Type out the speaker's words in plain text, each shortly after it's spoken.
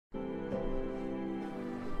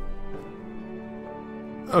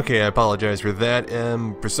Okay, I apologize for that.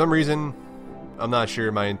 For some reason, I'm not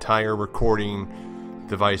sure, my entire recording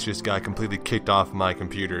device just got completely kicked off my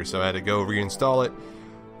computer, so I had to go reinstall it.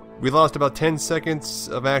 We lost about 10 seconds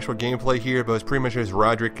of actual gameplay here, but it's pretty much just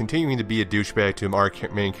Roderick continuing to be a douchebag to our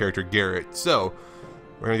main character, Garrett. So,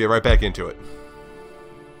 we're going to get right back into it.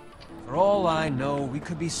 For all I know, we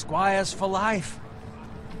could be squires for life.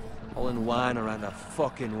 All in wine around a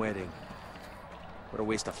fucking wedding. What a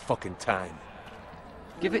waste of fucking time.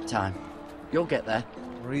 Give it time. You'll get there.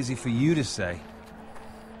 More easy for you to say.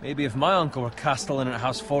 Maybe if my uncle were castellan at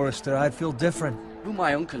House Forrester, I'd feel different. Who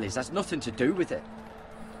my uncle is has nothing to do with it.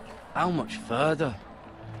 How much further?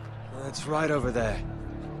 It's right over there.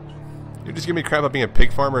 You're just giving me crap about being a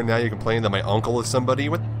pig farmer and now you're complaining that my uncle is somebody?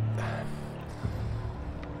 What?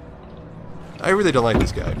 I really don't like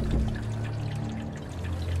this guy.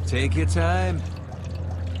 Take your time.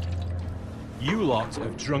 You lot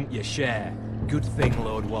have drunk your share. Good thing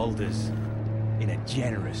Lord Walder's in a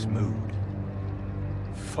generous mood.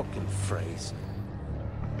 Fucking phrase.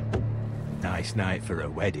 Nice night for a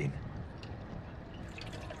wedding.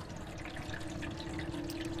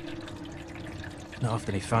 Not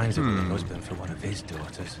often he finds a good husband for one of his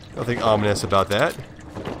daughters. Nothing ominous about that.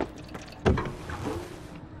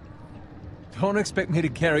 Don't expect me to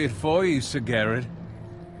carry it for you, Sir Garrett.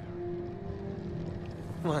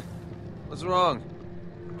 What? What's wrong?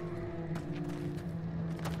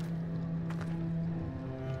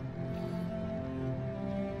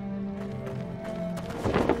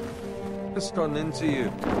 What's gotten into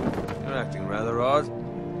you? You're acting rather odd.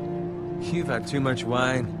 You've had too much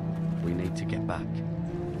wine. We need to get back.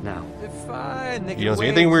 Now. They're fine. They You don't see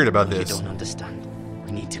anything weird about You this. don't understand.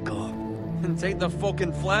 We need to go. And take the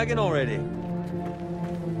fucking flagon already.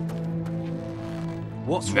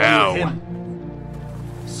 What's Now. wrong with him?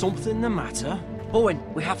 Something the matter? Owen,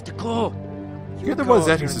 we have to go. You're the ones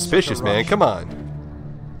acting suspicious, man. Come on.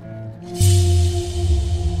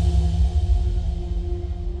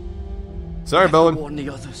 Sorry, Bowen. Warn the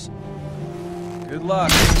others. Good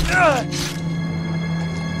luck.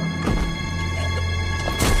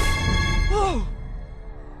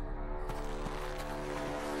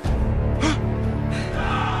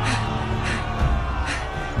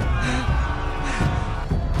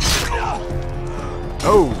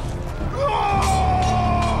 Oh!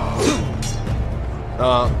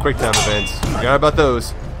 Quick time events. Forgot about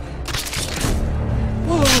those.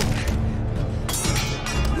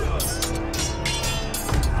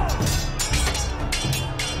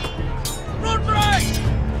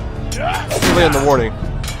 Too late on the warning.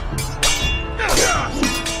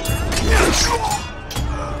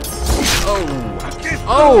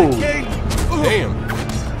 Oh! Damn.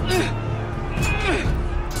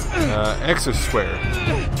 Exo square.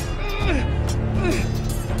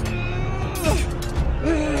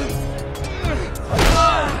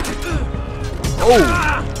 Oh!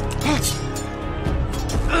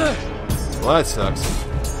 Well, that sucks.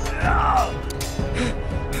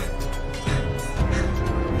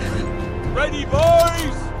 Ready,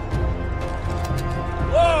 boys!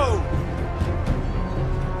 Whoa!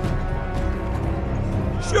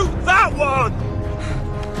 Shoot that one!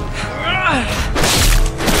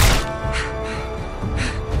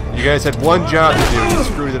 You guys had one job to do and you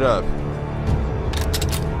screwed it up.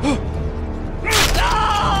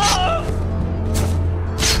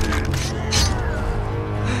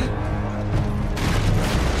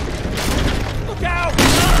 Look out!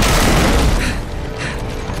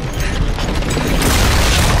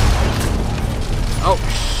 Oh!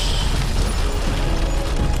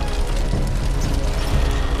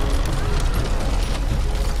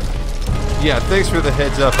 Yeah, thanks for the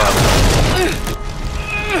heads up on that.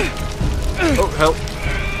 Oh, help.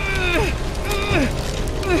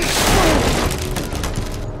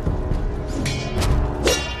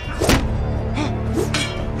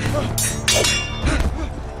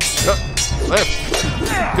 Left.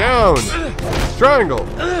 Down. Triangle.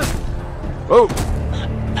 Oh.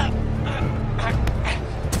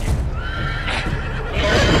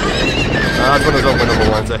 That's one of those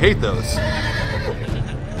openable ones. I hate those.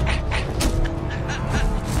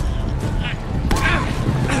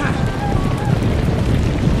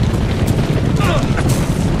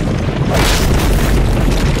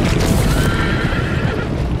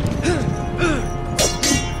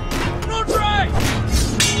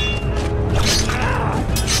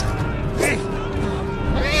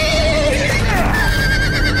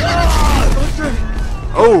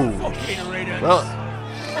 Oh! Well,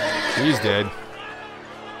 he's dead.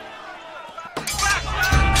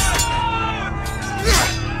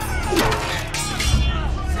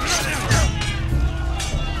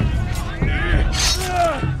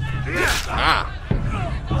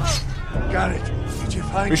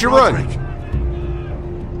 We should run.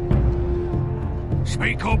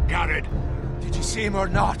 Speak up, Garrett. Did you see him or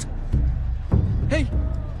not? Hey,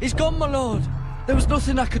 he's gone, my lord. There was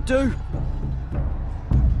nothing I could do.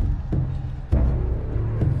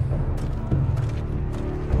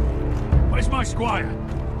 Where's my squire?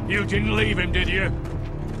 You didn't leave him, did you?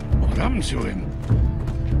 What happened to him?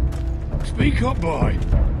 Speak up, boy.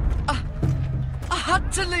 I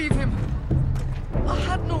had to leave him. I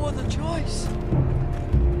had no other choice.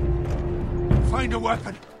 Find a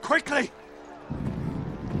weapon, quickly!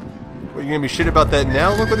 What, you gonna be shit about that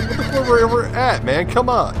now? Look where we're at, man. Come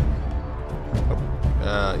on.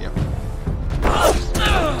 Oh, yeah.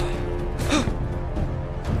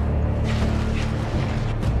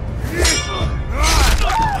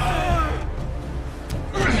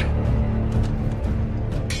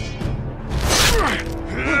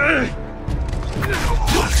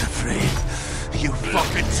 You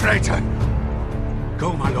fucking traitor!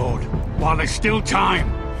 Go, my lord, while there's still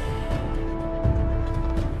time.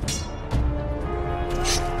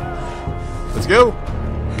 Let's go.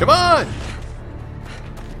 Come on.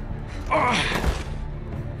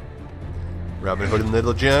 Robin Hood and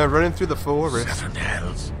Little John running through the forest. Seven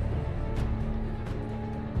hells.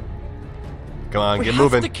 Come on, We get have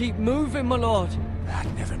moving. to keep moving, my lord.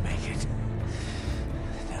 I'd never make it.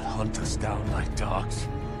 They'll hunt us down like dogs.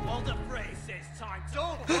 Walder Frey says time's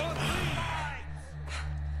over.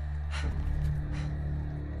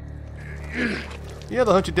 Yeah,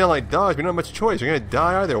 they'll hunt you down like dogs. We don't have much choice. You're gonna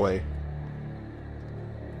die either way.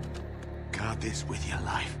 Guard this with your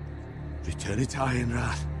life. Return it to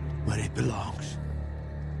Ironrath, where it belongs.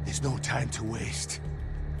 There's no time to waste.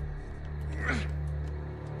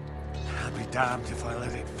 I'll be damned if I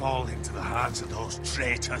let it fall into the hands of those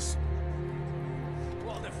traitors.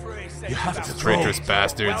 Walder Frey says You have to about throw. Traitorous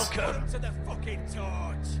bastards. welcome to the fucking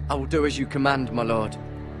torch. I will do as you command, my lord.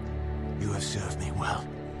 You have served me well.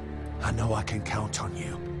 I know I can count on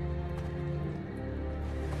you.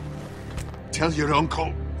 Tell your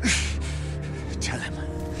uncle. Tell him.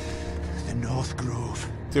 The North Grove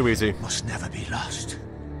Too easy. must never be lost.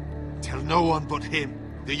 Tell no one but him.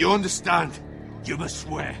 Do you understand? You must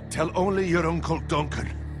swear. Tell only your Uncle Duncan.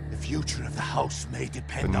 The future of the house may The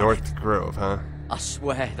depend on North Grove, huh? I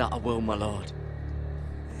swear that I will, my lord.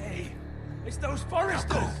 Hey, it's those it.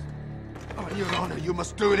 foresters. Go. On your honor, you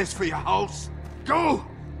must do this for your house. Go!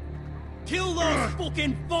 Kill those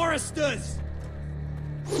fucking foresters.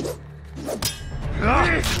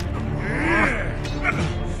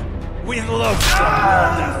 With love,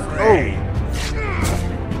 Walder Frey.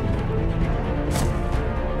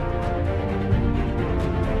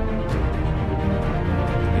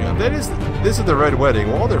 Yeah, this is the Red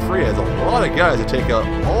Wedding. Walder Frey has a lot of guys to take out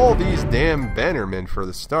all these damn bannermen for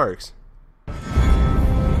the Starks.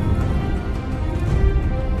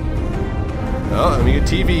 Oh, I mean a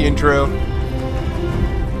TV intro.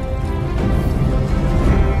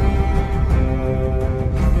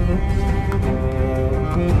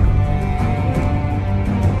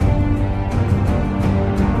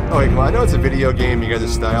 Oh, wait, well, I know it's a video game, you guys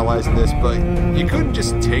are stylizing this, but you couldn't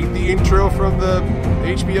just take the intro from the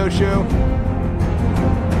HBO show?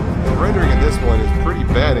 The rendering in this one is pretty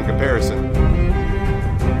bad in comparison.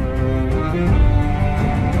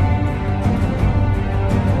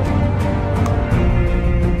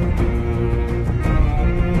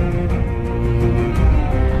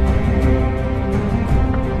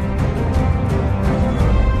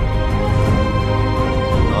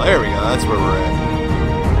 Well, there we go, that's where we're at.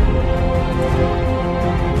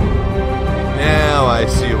 Now I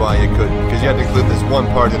see why you couldn't, because you had to include this one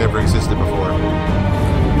part that never existed before.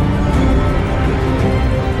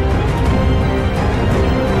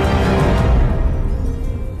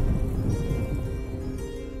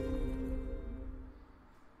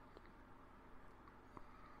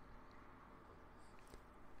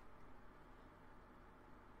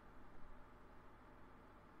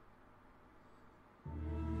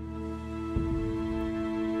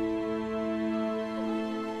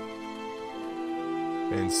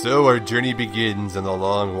 And so our journey begins on the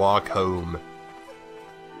long walk home.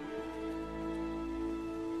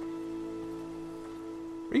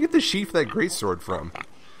 Where do you get the sheath of that greatsword from?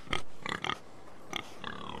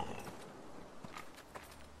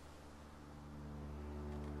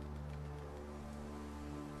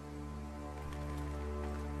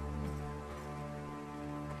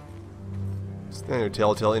 Standard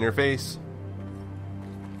Telltale interface.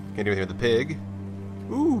 Can't do anything with the pig.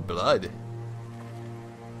 Ooh, blood.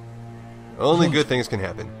 Only good things can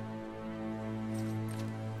happen.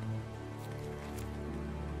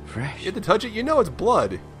 Fresh. You have to touch it, you know it's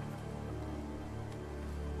blood.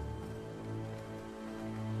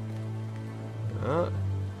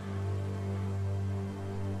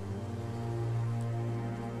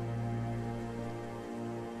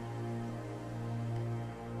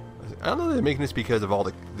 I don't know if they're making this because of all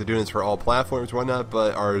they're doing this for all platforms and whatnot,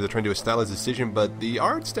 but or they're trying to do a stylized decision, but the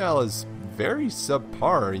art style is very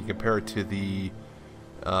subpar. You compare it to the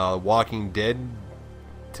Walking Dead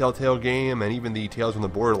Telltale game and even the Tales from the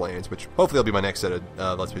Borderlands, which hopefully will be my next set of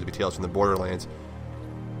Let's Play to be Tales from the Borderlands.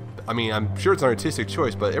 I mean, I'm sure it's an artistic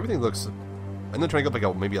choice, but everything looks... I'm not trying to go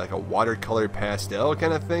like maybe like a watercolor pastel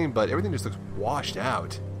kind of thing, but everything just looks washed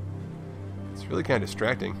out. It's really kind of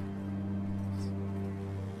distracting.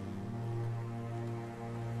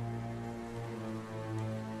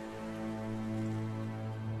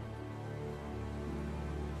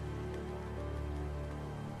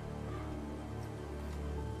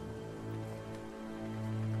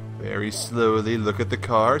 Very slowly look at the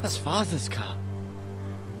cards. That's Father's car.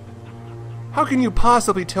 How can you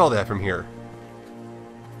possibly tell that from here?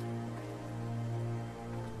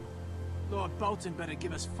 Lord Bolton better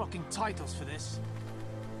give us fucking titles for this.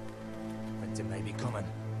 Winter may be coming,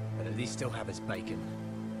 but at least he'll have his bacon.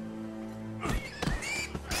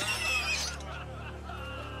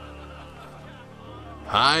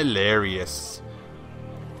 Hilarious.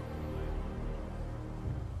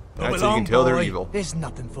 That's Move how you along, can tell they're boy. evil. There's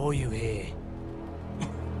nothing for you here.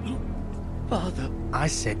 Father. I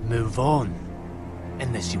said move on.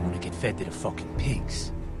 Unless you want to get fed to the fucking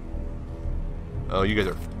pigs. Oh, you guys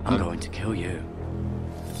are... I'm going to kill you.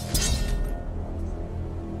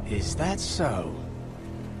 Is that so?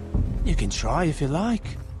 You can try if you like,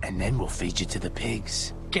 and then we'll feed you to the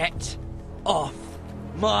pigs. Get off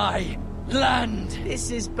my land!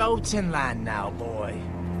 This is Bolton land now, boy.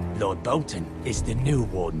 Lord Bolton is the new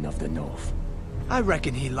Warden of the North. I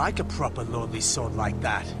reckon he'd like a proper lordly sword like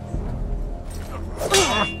that.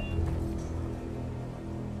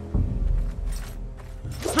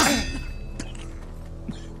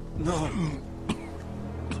 No.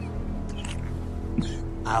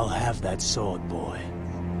 I'll have that sword, boy.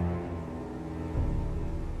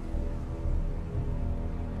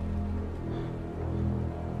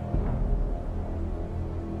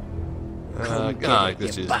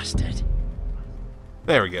 This is... Bastard.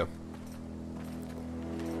 There we go.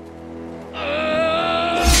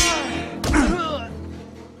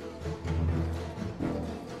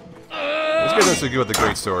 This guy does so good with the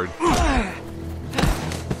great sword. Alright.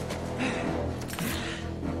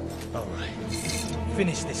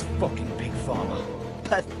 Finish this fucking pig farmer.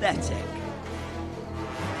 Pathetic.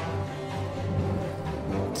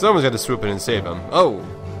 Someone's got to swoop in and save him. Oh,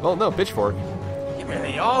 well, no, pitchfork. You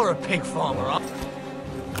really are a pig farmer, huh?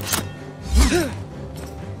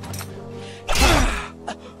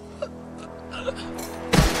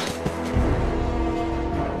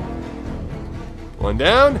 One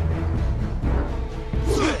down.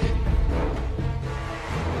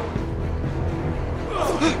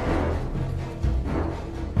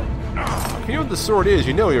 If you know what the sword is,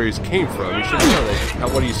 you know where he came from. You should know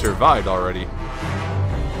that what he survived already.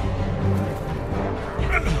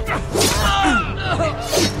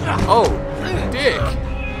 Oh, dick.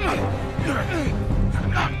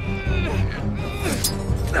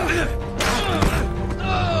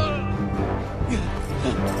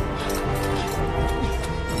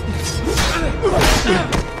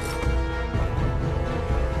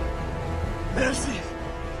 Mercy!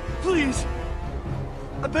 Please!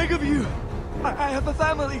 I beg of you! I have a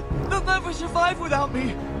family! They'll never survive without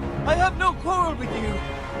me! I have no quarrel with you!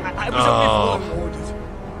 I was only forewarned.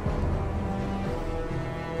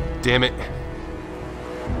 Damn it.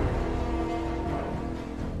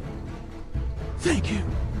 Thank you.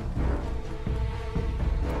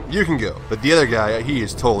 You can go, but the other guy, he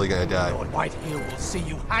is totally gonna die. Lord Whitehill will see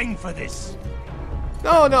you hang for this.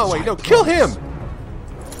 No, no, wait, no, kill him!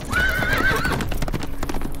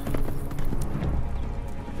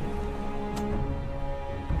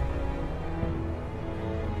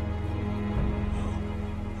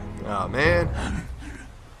 Oh, man.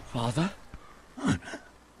 Father?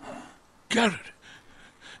 Garrett,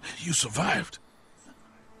 you survived.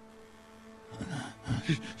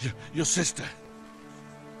 Your sister.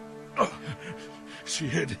 Oh, she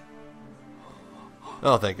hid.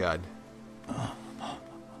 Oh, thank God.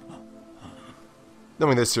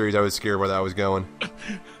 Knowing this series, I was scared where that was going.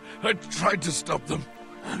 I tried to stop them.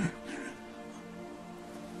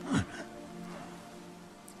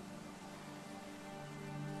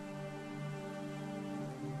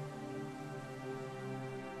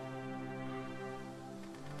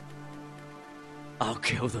 I'll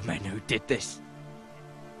kill the men who did this.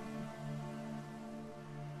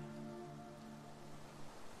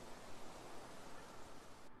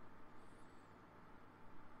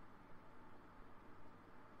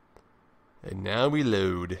 And now we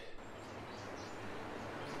load.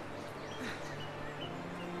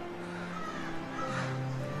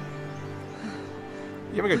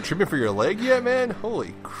 You haven't got treatment for your leg yet, man?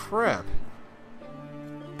 Holy crap.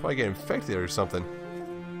 Probably get infected or something.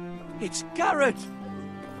 It's Garrett!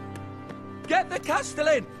 Get the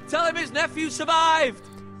Castellan! Tell him his nephew survived!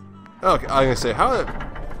 Okay, I was gonna say, how...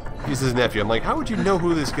 He's his nephew. I'm like, how would you know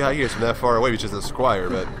who this guy is from that far away? He's just a squire,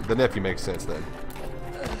 but the nephew makes sense then.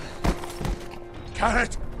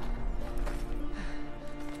 Garrett!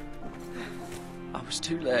 I was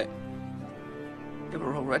too late. They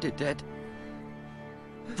were already dead.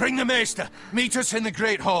 Bring the maester! Meet us in the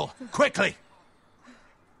Great Hall! Quickly!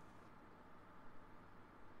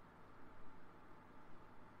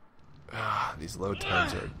 Ah, these load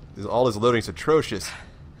times are... All this loading's atrocious.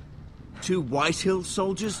 2 Whitehill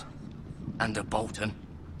soldiers? And a Bolton.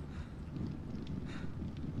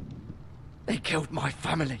 They killed my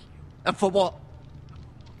family. And for what?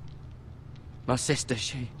 My sister,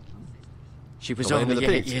 she was The land of only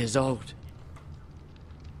the 8 pigs. years old.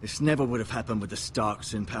 This never would have happened with the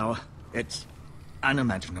Starks in power. It's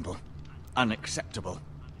unimaginable. Unacceptable.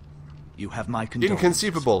 You have my condolences.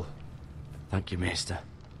 Inconceivable. Thank you, Maester.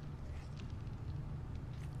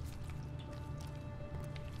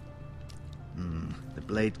 The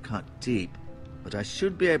blade cut deep, but I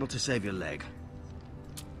should be able to save your leg.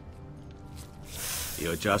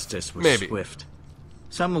 Your justice was Maybe. swift.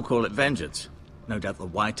 Some will call it vengeance. No doubt the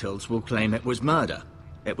Whitehills will claim it was murder.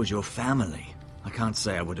 It was your family. I can't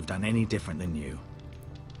say I would have done any different than you.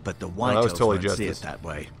 But the that Whitehills was totally won't see it justice. that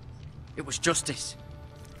way. It was justice.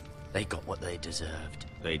 They got what they deserved.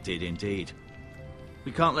 They did indeed.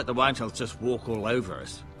 We can't let the Whitehills just walk all over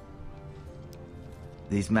us.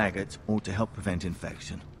 These maggots ought to help prevent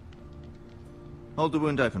infection. Hold the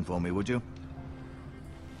wound open for me, would you?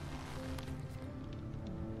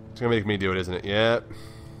 It's gonna make me do it, isn't it? Yep.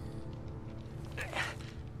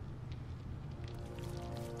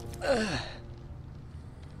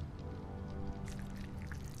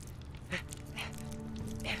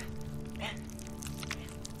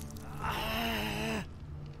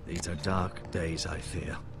 These are dark days, I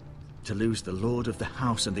fear. To lose the lord of the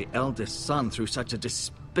house and the eldest son through such a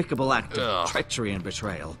despicable act of Ugh. treachery and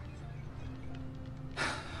betrayal.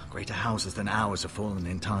 Greater houses than ours have fallen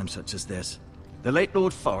in times such as this. The late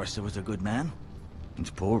Lord Forrester was a good man.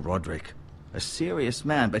 And poor Roderick. A serious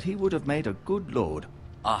man, but he would have made a good lord.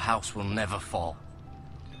 Our house will never fall.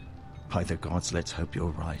 By the gods, let's hope you're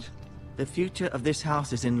right. The future of this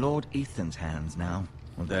house is in Lord Ethan's hands now,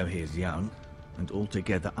 although he is young and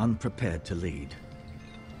altogether unprepared to lead.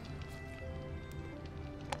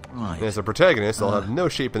 Right. And as a protagonist, I'll have no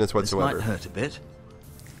shape in this This whatsoever. might hurt a bit.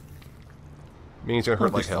 Means it's gonna hurt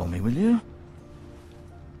Hold like this hell. for me, will you?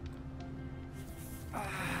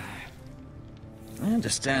 I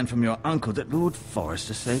understand from your uncle that Lord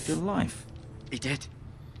Forrester saved your life. He did.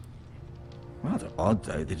 Rather odd,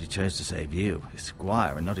 though, that he chose to save you, his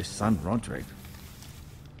squire, and not his son Roderick.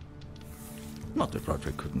 Not that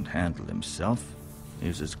Roderick couldn't handle himself. He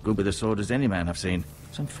was as good with a sword as any man I've seen.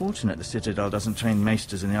 It's unfortunate the Citadel doesn't train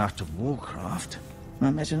maesters in the art of warcraft. I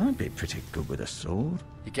imagine I'd be pretty good with a sword.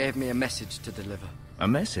 He gave me a message to deliver. A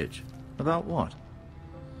message? About what?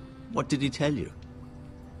 What did he tell you?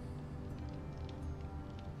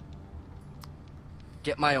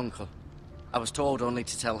 Get my uncle. I was told only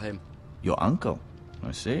to tell him. Your uncle?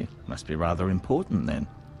 I see. Must be rather important then.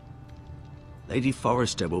 Lady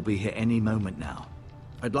Forrester will be here any moment now.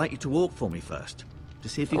 I'd like you to walk for me first, to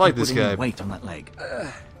see if you I like can this put any guy. weight on that leg.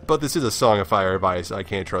 But this is a Song of Fire advice. I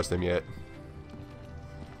can't trust him yet.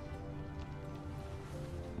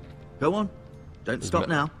 Go on. Don't stop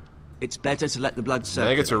now. It's better to let the blood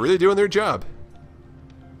circulate. Maggots are really doing their job.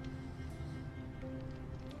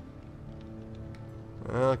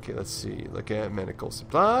 Okay, let's see. Look at medical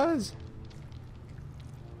supplies.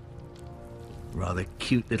 Rather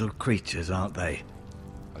cute little creatures, aren't they?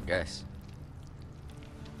 I guess.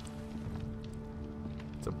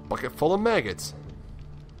 It's a bucket full of maggots.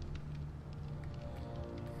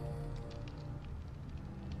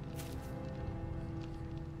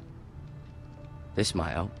 This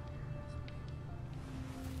might help.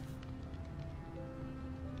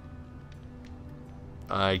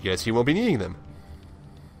 I guess he won't be needing them.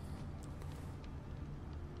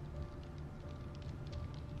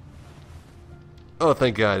 Oh,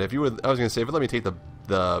 thank God. If you would, I was gonna say, but let me take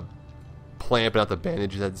the plant, but not the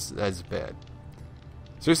bandage. That's bad.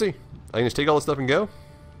 Seriously, I can just take all this stuff and go.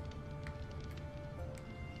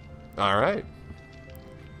 All right.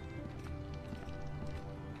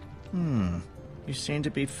 You seem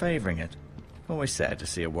to be favoring it. Always sad to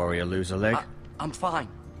see a warrior lose a leg. I'm fine,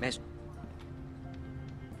 miss.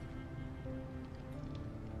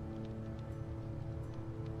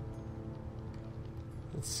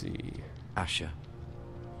 Let's see. Asher,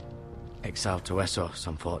 Exiled to Westeros,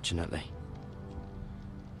 unfortunately.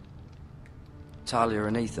 Talia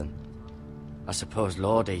and Ethan. I suppose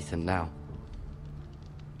Lord Ethan now.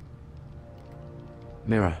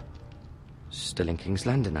 Mira. Still in King's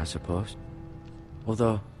Landing, I suppose.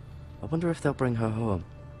 Although, I wonder if they'll bring her home.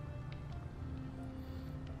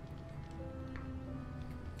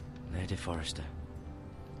 Lady Forrester.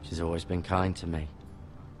 She's always been kind to me.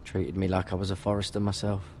 Treated me like I was a Forrester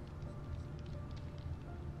myself.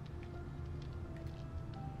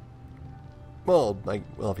 Well,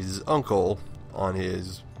 if he's his uncle on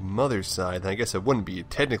his mother's side, then I guess it wouldn't be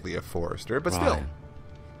technically a Forrester, but still. Ryan.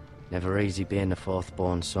 Never easy being the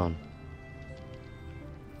fourth-born son.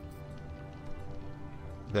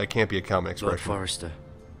 That can't be a common Lord expression. Forrester.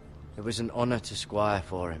 It was an honor to squire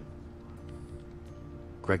for him.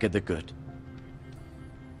 Gregor the Good.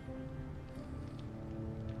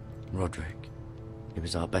 Roderick. He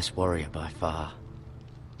was our best warrior by far.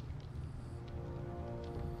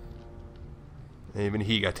 Even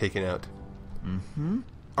he got taken out. Mm-hmm.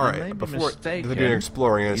 Alright, before they're doing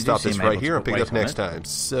exploring, I'm going to stop this right here and pick it up next time.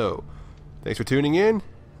 So, thanks for tuning in.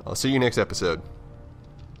 I'll see you next episode.